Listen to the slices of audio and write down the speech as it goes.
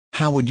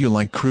How would you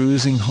like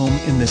cruising home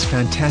in this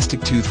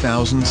fantastic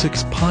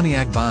 2006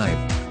 Pontiac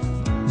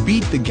Vibe?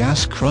 Beat the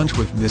gas crunch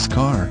with this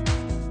car.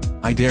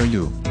 I dare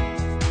you.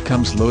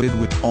 Comes loaded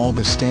with all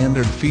the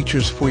standard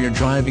features for your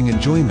driving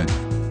enjoyment.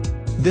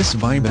 This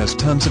Vibe has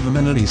tons of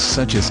amenities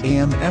such as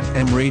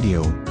AM/FM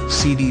radio,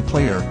 CD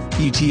player,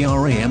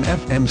 ETR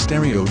AM/FM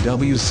stereo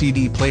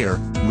WCD player,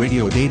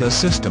 radio data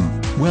system,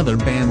 weather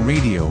band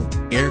radio,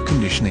 air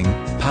conditioning,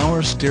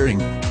 power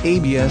steering,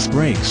 ABS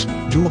brakes,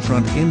 dual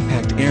front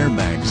impact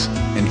airbags,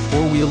 and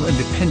four-wheel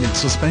independent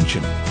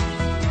suspension.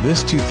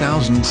 This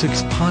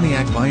 2006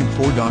 Pontiac Vibe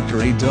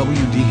 4Dr.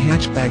 AWD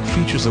hatchback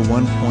features a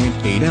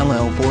 1.8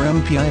 LL4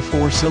 MPI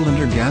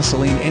four-cylinder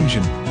gasoline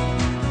engine.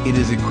 It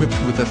is equipped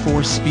with a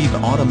 4-speed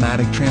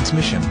automatic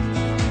transmission.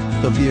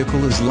 The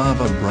vehicle is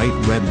lava bright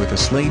red with a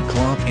slate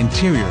cloth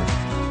interior.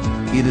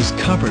 It is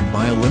covered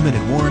by a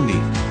limited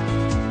warranty.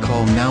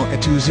 Call now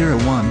at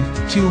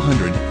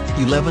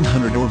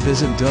 201-200-1100 or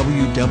visit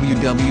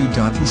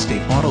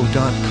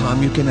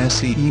www.instateauto.com. You can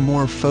see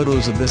more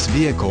photos of this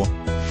vehicle,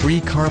 free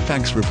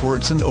Carfax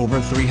reports and over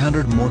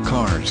 300 more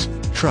cars,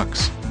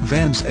 trucks,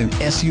 vans and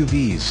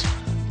SUVs.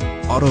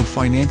 Auto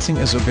financing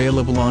is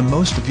available on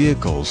most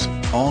vehicles,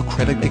 all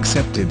credit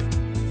accepted.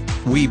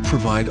 We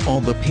provide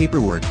all the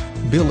paperwork,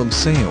 bill of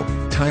sale,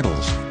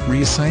 titles,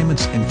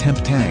 reassignments and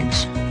temp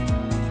tags.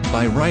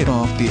 Buy right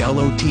off the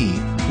LOT,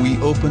 we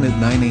open at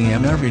 9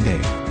 a.m. every day.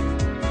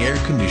 Air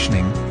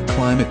conditioning,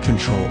 climate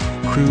control,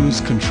 cruise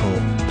control,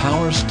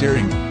 power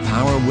steering,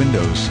 power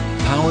windows,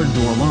 power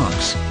door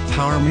locks,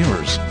 power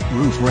mirrors,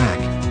 roof rack,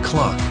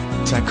 clock,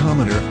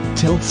 tachometer,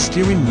 tilt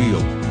steering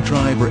wheel,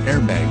 driver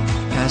airbag,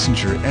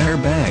 passenger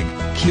airbag,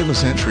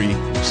 keyless entry,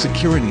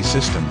 security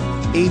system,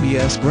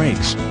 ABS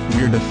brakes,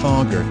 rear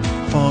defogger,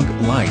 fog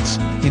lights,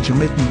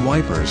 intermittent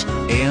wipers,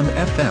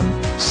 AM/FM,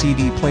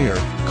 CD player,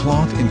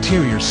 cloth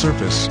interior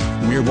surface,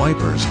 rear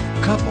wipers,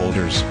 cup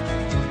holders,